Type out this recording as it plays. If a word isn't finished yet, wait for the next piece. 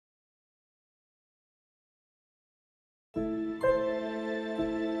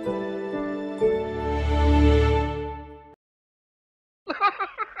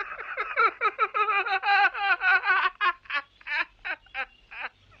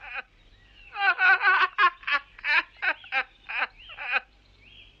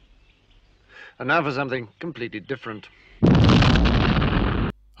And now for something completely different.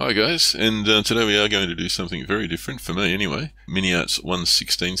 Hi guys, and today we are going to do something very different, for me anyway. MiniArt's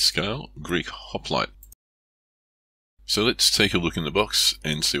 1/16 scale Greek Hoplite. So let's take a look in the box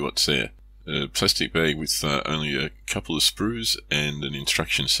and see what's there. A plastic bag with only a couple of sprues and an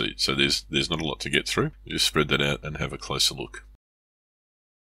instruction sheet, so there's not a lot to get through. Just spread that out and have a closer look.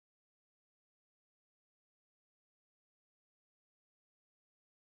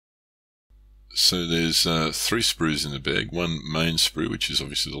 So there's 3 sprues in the bag, one main sprue, which is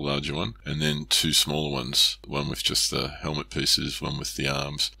obviously the larger one, and then 2 smaller ones, one with just the helmet pieces, one with the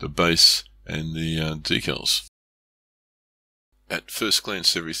arms, the base, and the decals. At first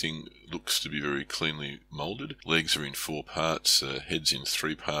glance, everything looks to be very cleanly moulded. Legs are in 4 parts, head's in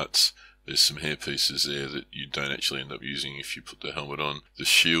 3 parts. There's some hair pieces there that you don't actually end up using if you put the helmet on. The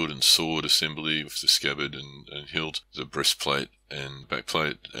shield and sword assembly with the scabbard and hilt, the breastplate and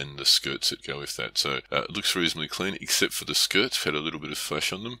backplate, and the skirts that go with that. So it looks reasonably clean, except for the skirts. Had a little bit of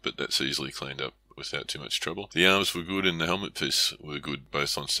flash on them, but that's easily cleaned up without too much trouble. The arms were good and the helmet piece were good,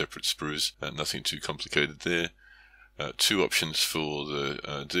 both on separate sprues. Nothing too complicated there. 2 options for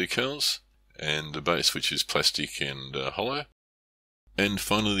the decals, and the base, which is plastic and hollow. And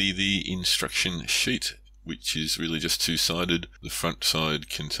finally the instruction sheet, which is really just 2-sided. The front side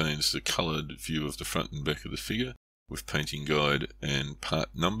contains the coloured view of the front and back of the figure with painting guide and part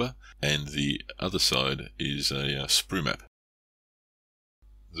number, and the other side is a sprue map.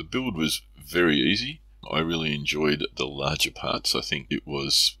 The build was very easy. I really enjoyed the larger parts. I think it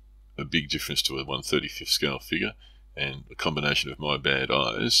was a big difference to a 1/35 scale figure, and a combination of my bad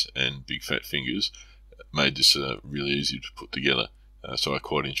eyes and big fat fingers made this really easy to put together. So I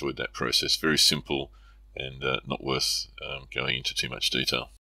quite enjoyed that process. Very simple and not worth going into too much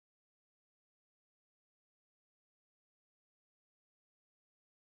detail.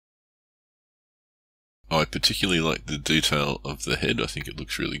 I particularly like the detail of the head. I think it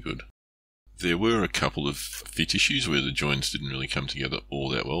looks really good. There were a couple of fit issues where the joints didn't really come together all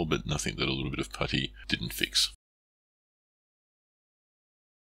that well, but nothing that a little bit of putty didn't fix.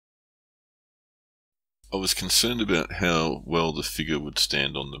 I was concerned about how well the figure would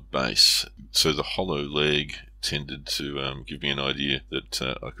stand on the base, so the hollow leg tended to give me an idea that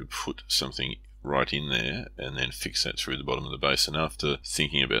I could put something right in there and then fix that through the bottom of the base. And after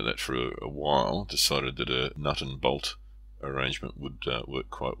thinking about that for a while, decided that a nut and bolt arrangement would work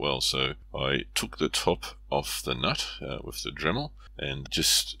quite well. So I took the top off the nut with the Dremel and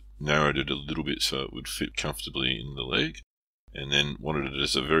just narrowed it a little bit so it would fit comfortably in the leg, and then wanted it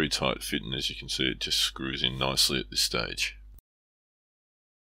as a very tight fit, and as you can see it just screws in nicely at this stage.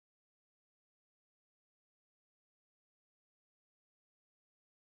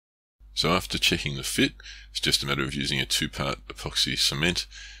 So after checking the fit, it's just a matter of using a 2-part epoxy cement,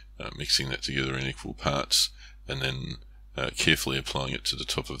 mixing that together in equal parts, and then carefully applying it to the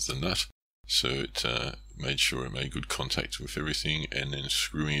top of the nut so it made sure it made good contact with everything, and then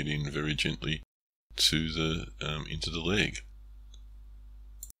screwing it in very gently to the into the leg.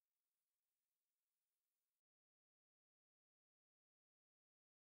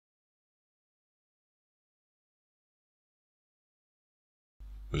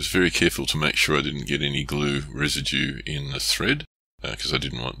 I was very careful to make sure I didn't get any glue residue in the thread, because I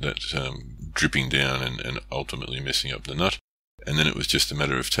didn't want that dripping down and ultimately messing up the nut. And then it was just a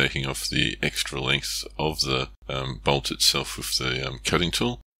matter of taking off the extra length of the bolt itself with the cutting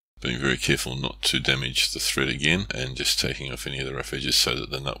tool, being very careful not to damage the thread again, and just taking off any of the rough edges so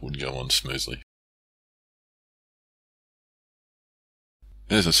that the nut would go on smoothly.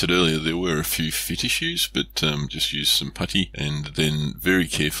 As I said earlier, there were a few fit issues, but just used some putty and then very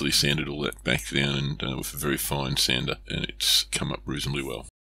carefully sanded all that back down and with a very fine sander, and it's come up reasonably well.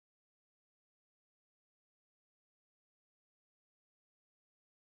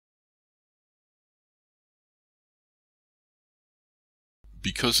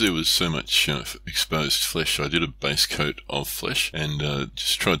 Because there was so much exposed flesh, I did a base coat of flesh and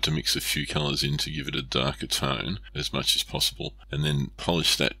just tried to mix a few colours in to give it a darker tone as much as possible, and then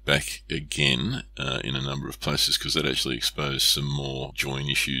polished that back again in a number of places, because that actually exposed some more join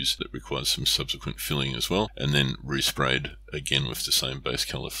issues that required some subsequent filling as well, and then resprayed again with the same base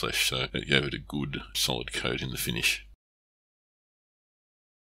colour flesh, so it gave it a good solid coat in the finish.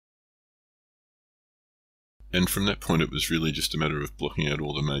 And from that point it was really just a matter of blocking out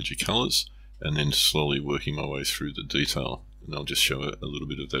all the major colours and then slowly working my way through the detail, and I'll just show a little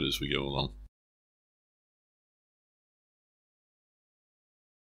bit of that as we go along.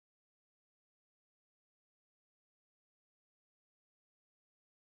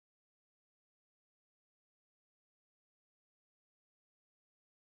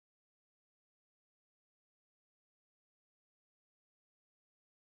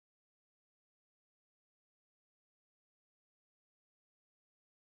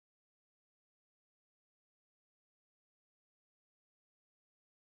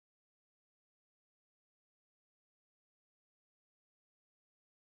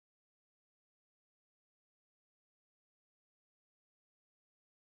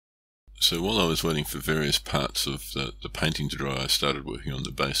 So while I was waiting for various parts of the painting to dry, I started working on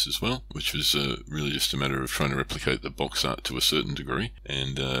the base as well, which was really just a matter of trying to replicate the box art to a certain degree,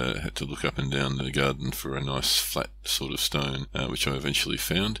 and had to look up and down the garden for a nice flat sort of stone, which I eventually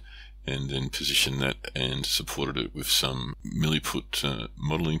found, and then positioned that and supported it with some milliput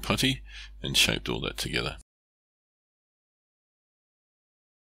modelling putty and shaped all that together.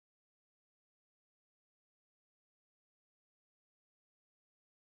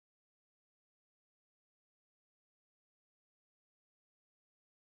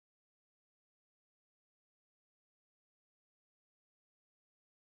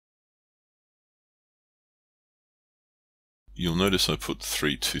 You'll notice I put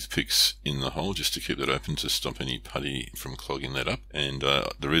 3 toothpicks in the hole just to keep that open to stop any putty from clogging that up. And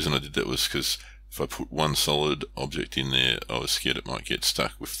the reason I did that was because if I put one solid object in there, I was scared it might get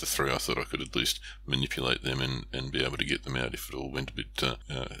stuck. With the 3, I thought I could at least manipulate them and be able to get them out if it all went a bit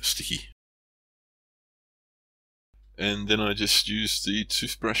sticky. And then I just used the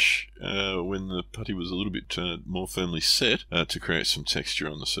toothbrush when the putty was a little bit more firmly set to create some texture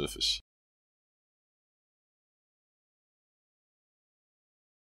on the surface.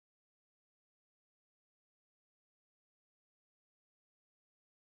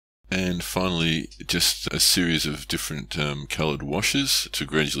 And finally, just a series of different coloured washes to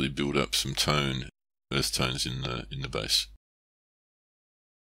gradually build up some tone, earth tones in the base.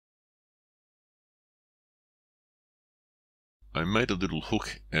 I made a little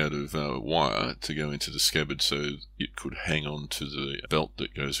hook out of wire to go into the scabbard so it could hang on to the belt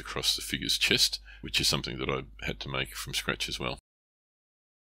that goes across the figure's chest, which is something that I had to make from scratch as well.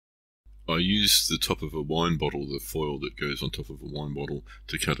 I used the top of a wine bottle, the foil that goes on top of a wine bottle,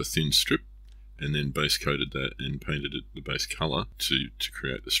 to cut a thin strip, and then base coated that and painted it the base colour to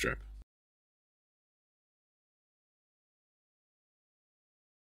create the strap.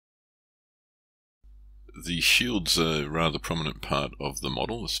 The shield's a rather prominent part of the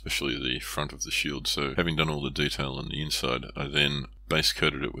model, especially the front of the shield, so having done all the detail on the inside, I then base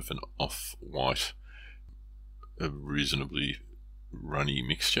coated it with an off-white, a reasonably runny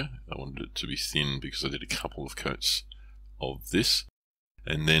mixture. I wanted it to be thin because I did a couple of coats of this,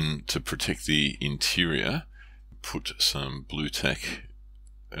 and then to protect the interior put some blue tack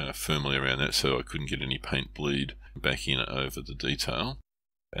firmly around that so I couldn't get any paint bleed back in over the detail,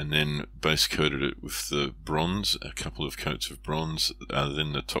 and then base coated it with the bronze, a couple of coats of bronze,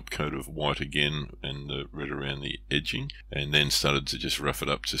 then the top coat of white again and the red around the edging, and then started to just rough it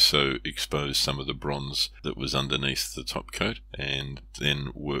up to so expose some of the bronze that was underneath the top coat, and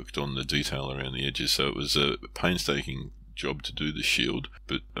then worked on the detail around the edges. So it was a painstaking job to do the shield,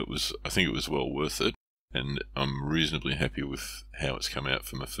 but I think it was well worth it, and I'm reasonably happy with how it's come out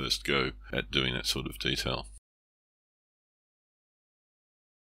for my first go at doing that sort of detail.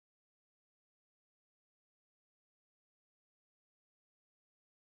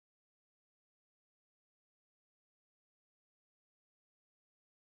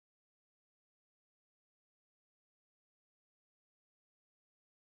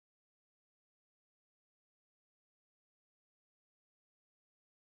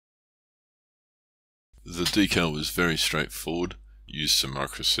 The decal was very straightforward. Used some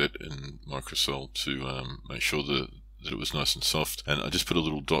microset and microsol to make sure that it was nice and soft, and I just put a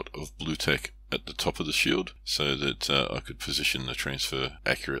little dot of blue tack at the top of the shield so that I could position the transfer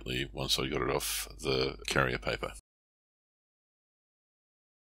accurately once I got it off the carrier paper.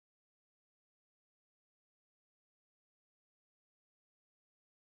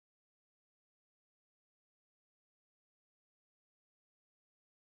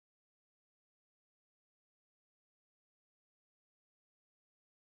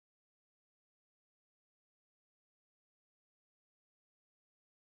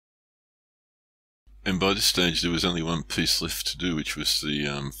 And by this stage there was only one piece left to do, which was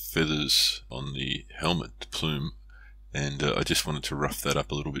the feathers on the helmet plume, and I just wanted to rough that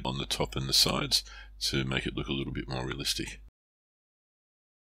up a little bit on the top and the sides to make it look a little bit more realistic.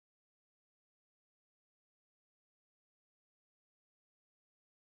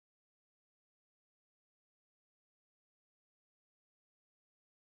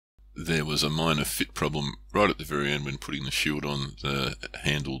 There was a minor fit problem right at the very end when putting the shield on. The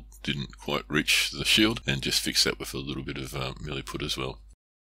handle didn't quite reach the shield, and just fixed that with a little bit of milliput as well.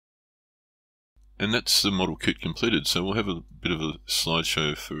 And that's the model kit completed, so we'll have a bit of a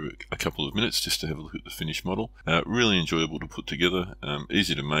slideshow for a couple of minutes just to have a look at the finished model. Really enjoyable to put together,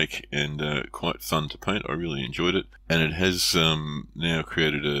 easy to make, and quite fun to paint. I really enjoyed it, and it has now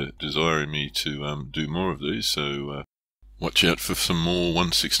created a desire in me to do more of these, so watch out for some more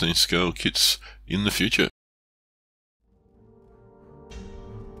 1/16 scale kits in the future.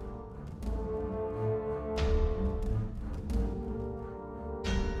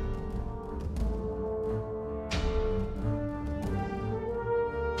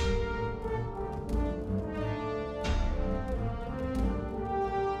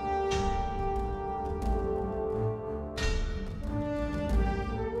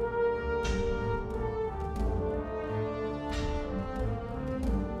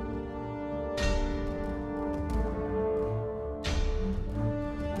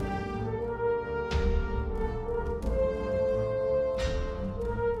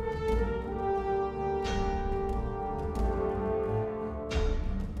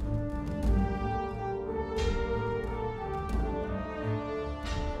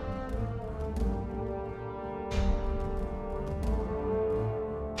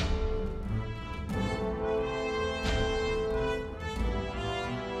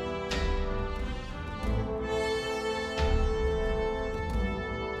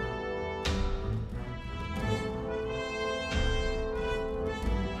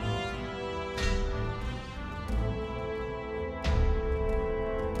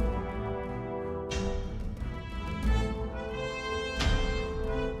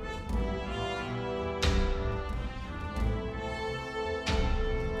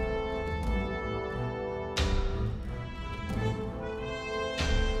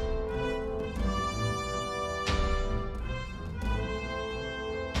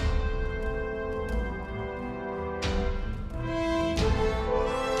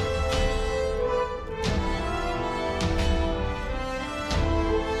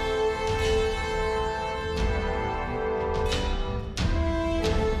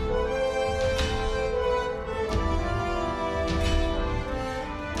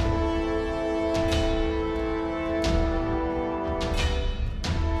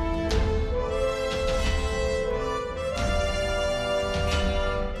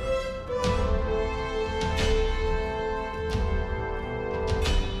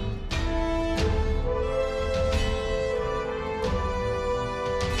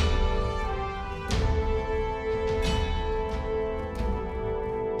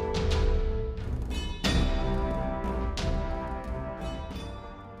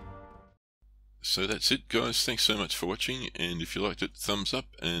 So that's it, guys. Thanks so much for watching, and if you liked it, thumbs up,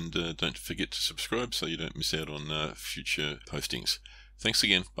 and don't forget to subscribe so you don't miss out on future postings. Thanks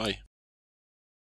again. Bye.